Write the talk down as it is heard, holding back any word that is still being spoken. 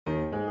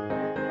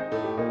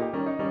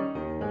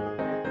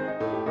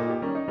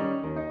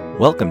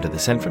Welcome to the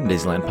Sent from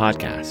Disneyland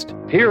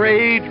podcast. Here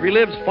age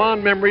relives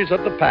fond memories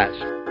of the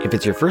past. If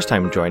it's your first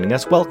time joining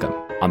us, welcome.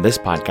 On this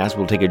podcast,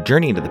 we'll take a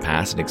journey into the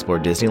past and explore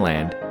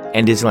Disneyland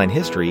and Disneyland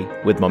history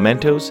with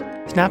mementos,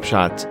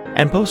 snapshots,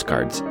 and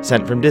postcards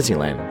sent from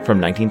Disneyland from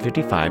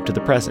 1955 to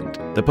the present.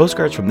 The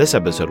postcards from this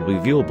episode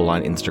will be viewable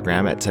on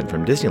Instagram at Sent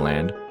from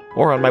Disneyland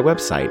or on my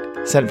website,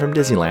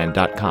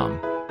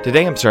 sentfromdisneyland.com.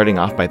 Today I'm starting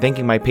off by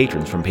thanking my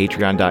patrons from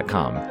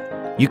patreon.com.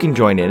 You can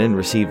join in and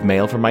receive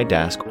mail from my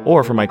desk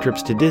or from my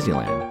trips to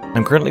Disneyland.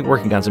 I'm currently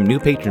working on some new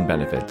patron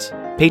benefits.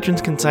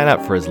 Patrons can sign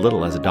up for as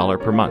little as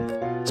 $1 per month.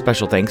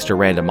 Special thanks to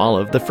Random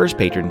Olive, the first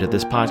patron to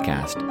this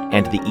podcast,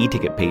 and to the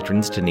e-ticket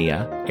patrons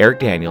Tania, Eric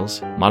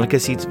Daniels, Monica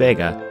Seitz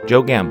Vega,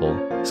 Joe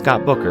Gamble,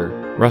 Scott Booker,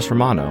 Russ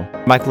Romano,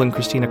 Michael and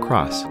Christina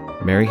Cross,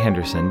 Mary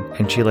Henderson,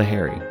 and Sheila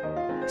Harry.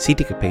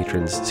 C-ticket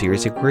patrons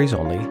Serious Inquiries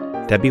Only,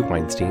 Debbie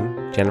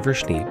Weinstein, Jennifer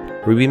Schneep,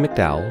 Ruby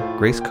McDowell,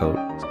 Grace Coate,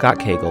 Scott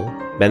Cagle,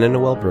 Ben and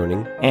Noel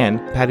Bruning, and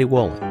Patty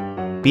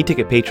Wolin.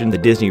 B-ticket patron The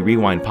Disney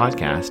Rewind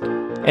Podcast,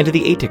 and to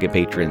the A-ticket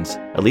patrons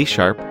Elise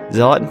Sharp,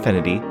 Zealot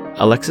Infinity,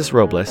 Alexis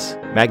Robles,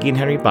 Maggie and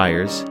Henry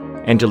Byers,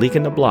 Angelica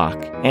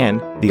Nablock,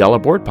 and the All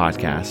Aboard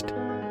Podcast.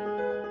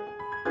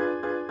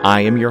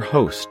 I am your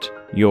host,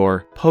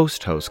 your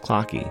post-host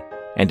Clocky,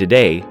 and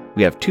today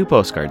we have 2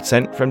 postcards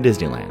sent from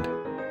Disneyland.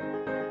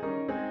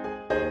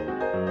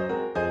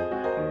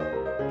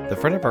 The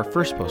front of our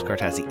first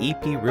postcard has the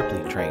E.P.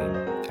 Ripley train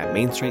at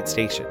Main Street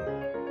Station.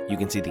 You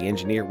can see the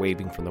engineer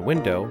waving from the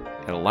window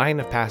and a line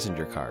of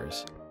passenger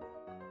cars.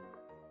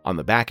 On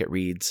the back it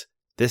reads,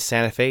 "This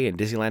Santa Fe and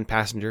Disneyland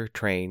passenger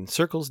train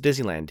circles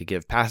Disneyland to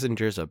give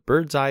passengers a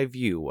bird's eye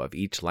view of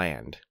each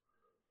land."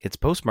 It's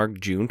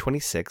postmarked June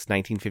 26,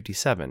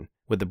 1957,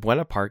 with the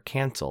Buena Park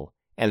cancel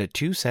and a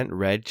 2-cent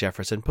red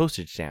Jefferson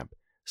postage stamp,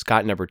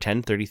 Scott number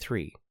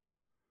 1033.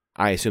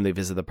 I assume they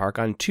visit the park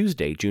on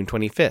Tuesday, June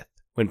 25th,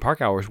 when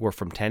park hours were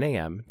from 10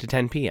 a.m. to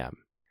 10 p.m.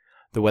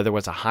 The weather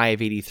was a high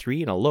of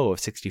 83 and a low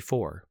of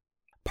 64.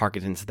 Park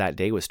attendance that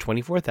day was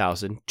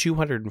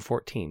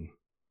 24,214.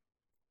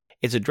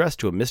 It's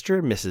addressed to a Mr.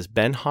 and Mrs.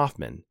 Ben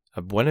Hoffman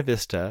of Buena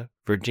Vista,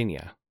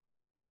 Virginia.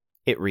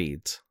 It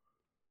reads,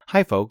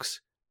 "Hi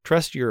folks,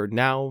 trust you're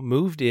now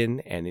moved in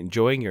and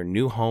enjoying your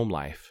new home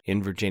life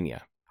in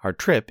Virginia. Our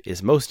trip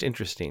is most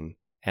interesting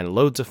and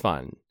loads of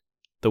fun.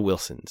 The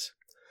Wilsons."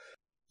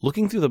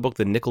 Looking through the book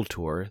The Nickel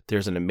Tour,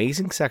 there's an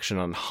amazing section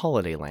on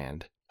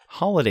Holidayland.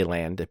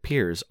 Holidayland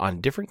appears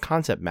on different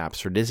concept maps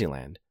for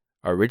Disneyland.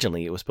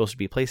 Originally, it was supposed to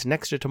be placed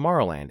next to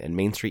Tomorrowland and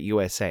Main Street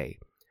USA,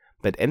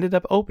 but ended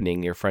up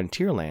opening near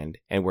Frontierland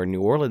and where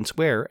New Orleans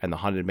Square and the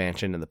Haunted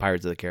Mansion and the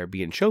Pirates of the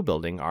Caribbean show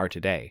building are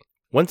today.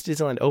 Once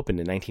Disneyland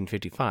opened in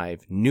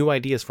 1955, new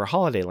ideas for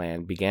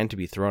Holidayland began to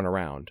be thrown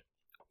around.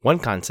 One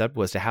concept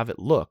was to have it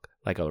look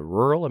like a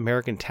rural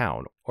American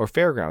town or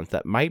fairgrounds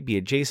that might be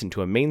adjacent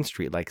to a main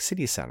street like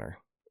City Center.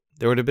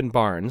 There would have been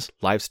barns,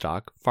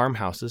 livestock,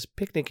 farmhouses,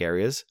 picnic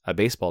areas, a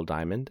baseball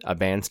diamond, a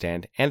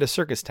bandstand, and a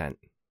circus tent.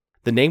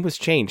 The name was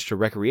changed to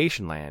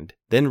Recreation Land,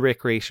 then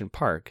Recreation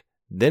Park,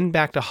 then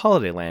back to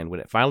Holidayland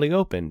when it finally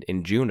opened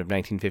in June of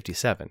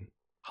 1957.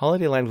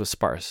 Holidayland was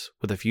sparse,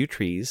 with a few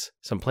trees,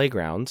 some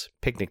playgrounds,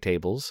 picnic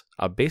tables,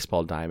 a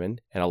baseball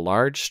diamond, and a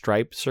large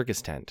striped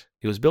circus tent.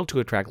 It was built to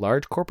attract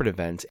large corporate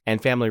events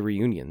and family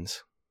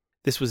reunions.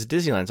 This was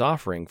Disneyland's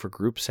offering for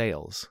group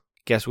sales.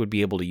 Guests would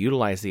be able to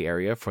utilize the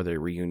area for their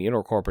reunion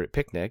or corporate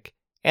picnic,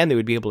 and they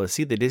would be able to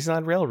see the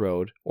Disneyland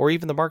Railroad or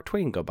even the Mark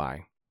Twain go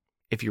by.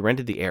 If you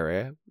rented the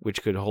area,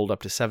 which could hold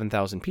up to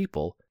 7,000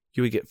 people,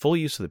 you would get full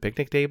use of the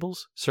picnic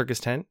tables, circus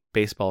tent,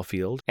 baseball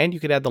field, and you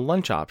could add the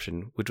lunch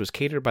option, which was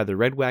catered by the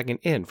Red Wagon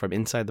Inn from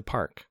inside the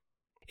park.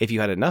 If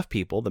you had enough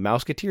people, the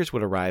Mouseketeers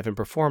would arrive and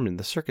perform in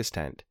the circus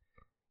tent.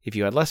 If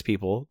you had less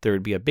people, there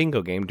would be a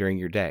bingo game during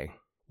your day.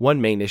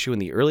 One main issue in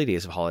the early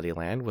days of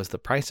Holidayland was the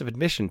price of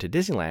admission to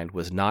Disneyland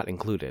was not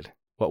included.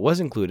 What was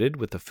included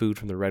with the food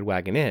from the Red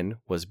Wagon Inn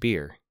was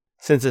beer.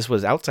 Since this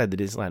was outside the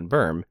Disneyland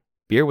berm,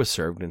 beer was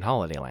served in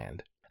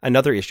Holidayland.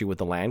 Another issue with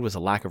the land was a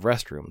lack of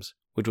restrooms,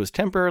 which was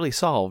temporarily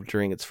solved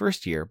during its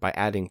first year by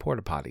adding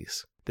porta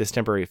potties. This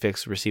temporary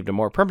fix received a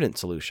more permanent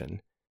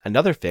solution.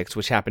 Another fix,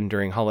 which happened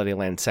during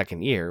Holidayland's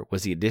second year,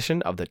 was the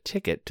addition of the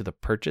ticket to the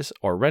purchase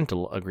or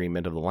rental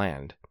agreement of the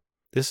land.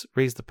 This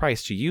raised the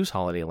price to use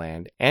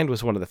Holidayland and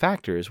was one of the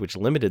factors which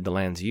limited the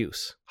land's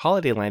use.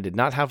 Holidayland did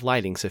not have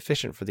lighting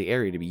sufficient for the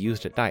area to be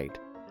used at night,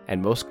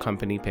 and most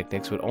company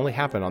picnics would only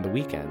happen on the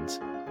weekends.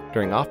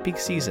 During off-peak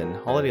season,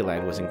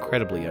 Holidayland was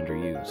incredibly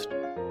underused.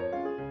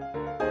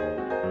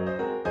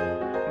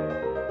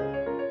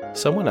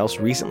 Someone else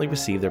recently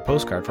received their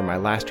postcard from my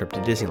last trip to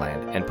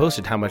Disneyland and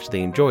posted how much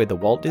they enjoyed the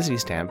Walt Disney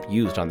stamp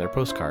used on their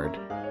postcard.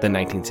 The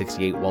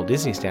 1968 Walt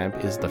Disney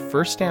stamp is the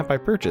first stamp I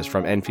purchased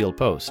from Enfield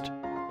Post.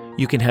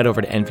 You can head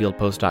over to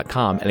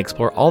enfieldpost.com and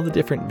explore all the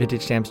different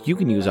vintage stamps you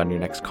can use on your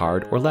next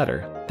card or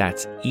letter.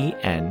 That's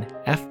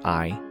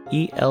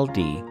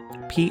ENFIELDPOST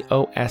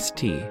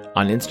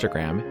on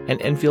Instagram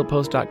and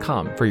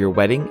enfieldpost.com for your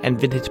wedding and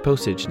vintage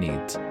postage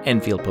needs.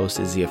 Enfield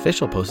Post is the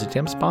official postage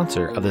stamp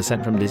sponsor of the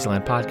Sent from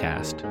Disneyland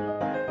podcast.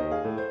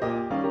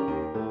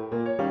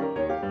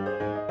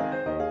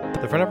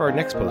 The front of our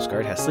next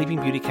postcard has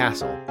Sleeping Beauty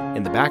Castle.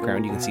 In the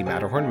background, you can see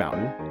Matterhorn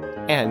Mountain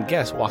and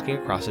guests walking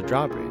across a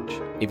drawbridge.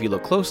 If you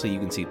look closely, you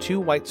can see 2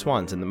 white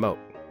swans in the moat.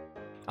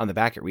 On the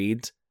back it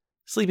reads,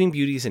 Sleeping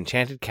Beauty's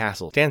enchanted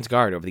castle stands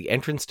guard over the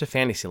entrance to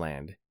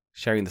Fantasyland,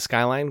 sharing the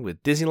skyline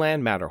with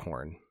Disneyland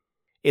Matterhorn.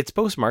 It's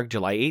postmarked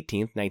July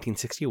 18,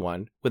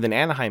 1961, with an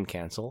Anaheim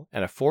cancel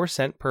and a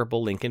 4-cent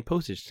purple Lincoln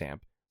postage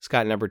stamp,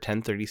 Scott number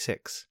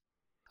 1036.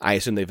 I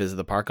assume they visit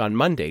the park on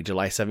Monday,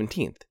 July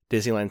 17th,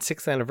 Disneyland's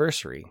 6th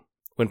anniversary,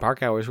 when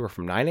park hours were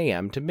from 9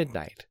 a.m. to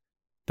midnight.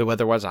 The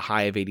weather was a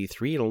high of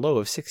 83 and a low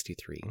of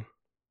 63.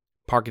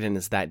 Park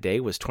attendance that day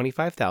was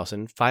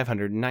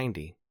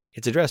 25,590.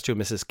 It's addressed to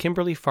Mrs.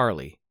 Kimberly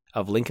Farley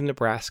of Lincoln,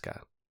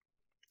 Nebraska.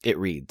 It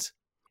reads,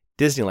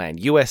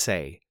 Disneyland,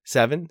 USA,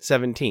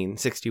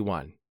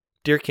 7/17/61.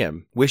 Dear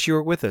Kim, wish you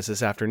were with us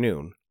this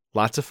afternoon.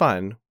 Lots of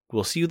fun.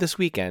 We'll see you this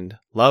weekend.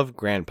 Love,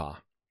 Grandpa.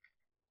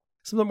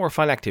 Some of the more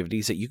fun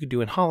activities that you could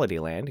do in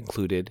Holidayland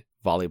included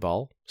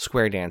volleyball,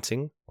 square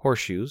dancing,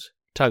 horseshoes,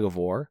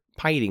 tug-of-war,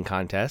 pie-eating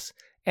contests,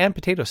 and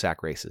potato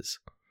sack races.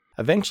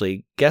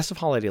 Eventually, guests of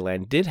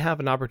Holidayland did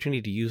have an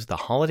opportunity to use the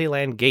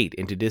Holidayland Gate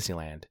into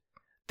Disneyland.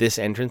 This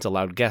entrance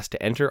allowed guests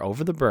to enter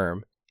over the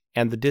berm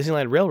and the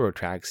Disneyland Railroad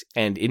tracks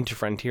and into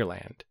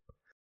Frontierland.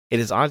 It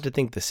is odd to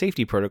think the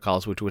safety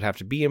protocols which would have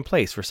to be in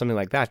place for something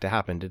like that to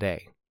happen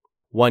today.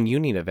 One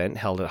union event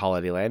held at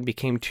Holidayland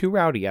became too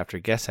rowdy after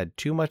guests had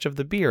too much of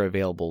the beer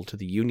available to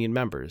the union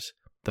members.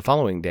 The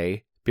following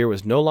day, beer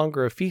was no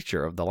longer a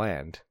feature of the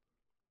land.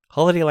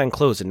 Holidayland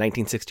closed in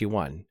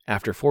 1961,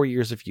 after 4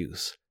 years of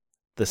use.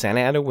 The Santa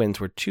Ana winds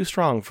were too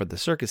strong for the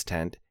circus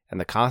tent, and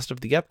the cost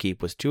of the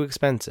upkeep was too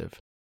expensive,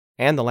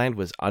 and the land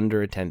was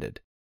underattended.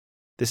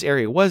 This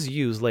area was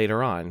used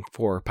later on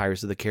for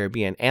Pirates of the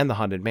Caribbean and the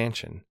Haunted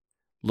Mansion.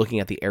 Looking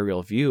at the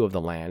aerial view of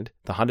the land,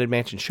 the Haunted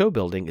Mansion show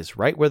building is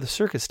right where the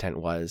circus tent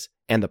was,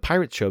 and the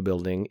Pirates show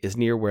building is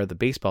near where the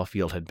baseball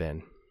field had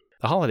been.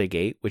 The Holiday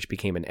Gate, which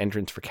became an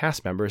entrance for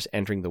cast members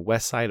entering the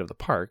west side of the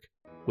park,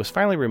 was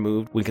finally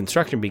removed when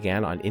construction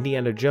began on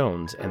Indiana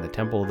Jones and the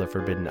Temple of the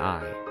Forbidden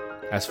Eye.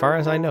 As far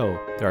as I know,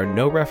 there are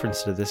no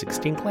references to this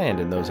extinct land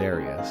in those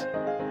areas.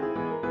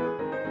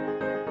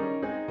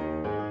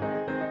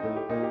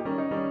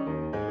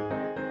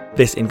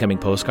 This incoming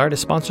postcard is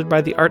sponsored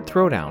by the Art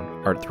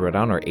Throwdown. Art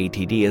Throwdown, or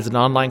ATD, is an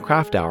online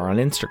craft hour on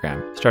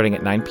Instagram, starting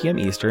at 9 p.m.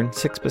 Eastern,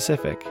 6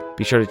 Pacific.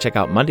 Be sure to check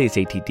out Monday's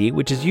ATD,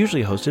 which is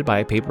usually hosted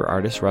by paper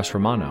artist Russ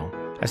Romano.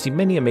 I've seen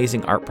many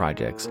amazing art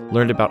projects,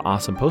 learned about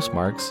awesome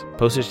postmarks,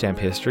 postage stamp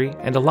history,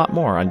 and a lot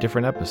more on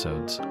different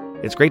episodes.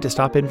 It's great to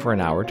stop in for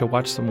an hour to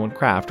watch someone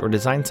craft or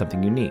design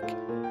something unique.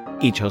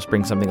 Each host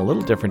brings something a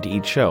little different to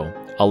each show.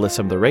 I'll list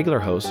some of the regular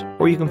hosts,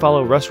 or you can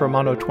follow Russ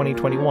Romano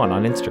 2021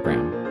 on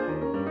Instagram.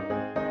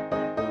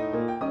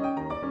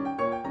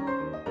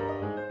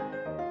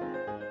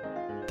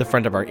 The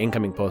front of our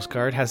incoming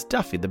postcard has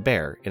Duffy the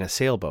bear in a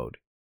sailboat.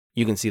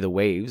 You can see the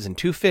waves and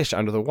 2 fish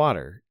under the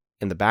water.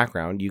 In the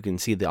background, you can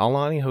see the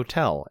Aulani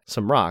Hotel,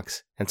 some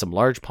rocks, and some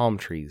large palm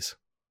trees.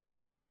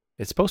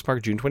 It's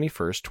postmarked June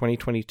 21st,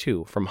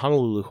 2022 from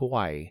Honolulu,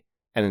 Hawaii,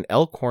 and an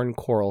Elkhorn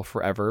Coral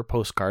Forever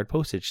postcard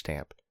postage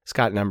stamp,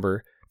 Scott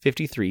number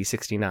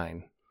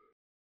 5369.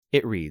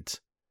 It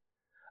reads,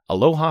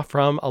 Aloha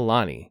from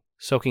Aulani,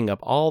 soaking up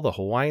all the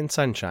Hawaiian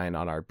sunshine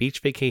on our beach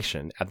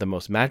vacation at the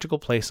most magical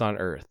place on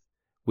earth.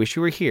 Wish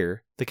you were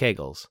here, the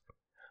Kegels.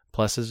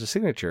 Plus is a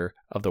signature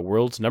of the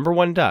world's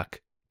 #1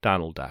 duck,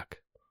 Donald Duck.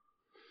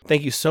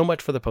 Thank you so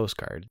much for the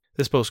postcard.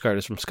 This postcard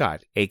is from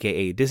Scott,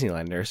 aka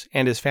Disneyland Nurse,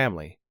 and his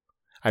family.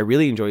 I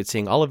really enjoyed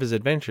seeing all of his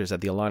adventures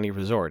at the Aulani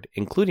Resort,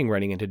 including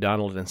running into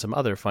Donald and some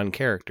other fun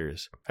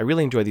characters. I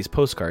really enjoy these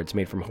postcards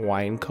made from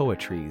Hawaiian koa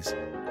trees.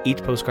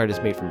 Each postcard is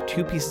made from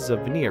 2 pieces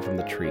of veneer from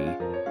the tree.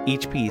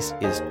 Each piece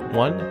is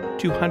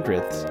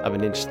 1/200th of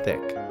an inch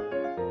thick.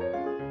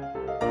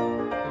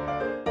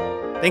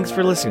 Thanks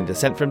for listening to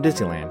Sent from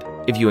Disneyland.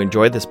 If you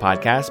enjoyed this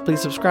podcast, please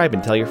subscribe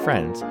and tell your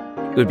friends.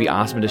 It would be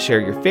awesome to share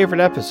your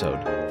favorite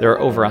episode. There are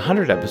over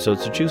 100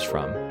 episodes to choose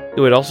from. It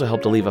would also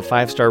help to leave a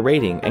 5-star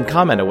rating and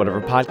comment on whatever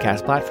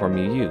podcast platform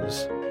you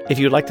use. If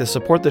you'd like to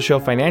support the show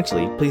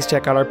financially, please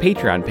check out our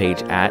Patreon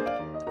page at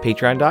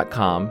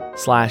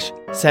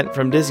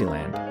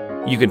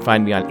patreon.com/SentFromDisneyland. You can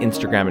find me on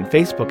Instagram and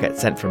Facebook at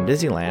Sent From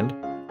Disneyland,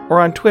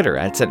 or on Twitter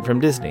at Sent From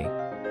Disney.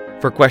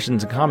 For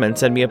questions and comments,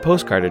 send me a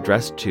postcard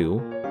addressed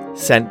to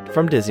Sent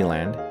From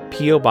Disneyland,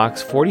 P.O.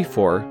 Box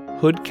 44,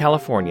 Hood,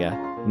 California,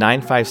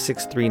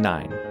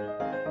 95639.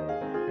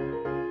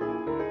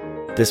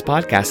 This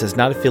podcast is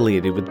not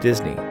affiliated with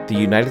Disney, the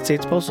United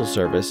States Postal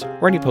Service,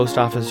 or any post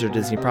office or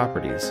Disney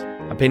properties.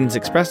 Opinions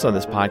expressed on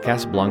this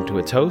podcast belong to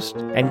its host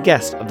and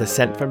guests of the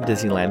Sent From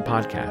Disneyland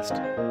podcast.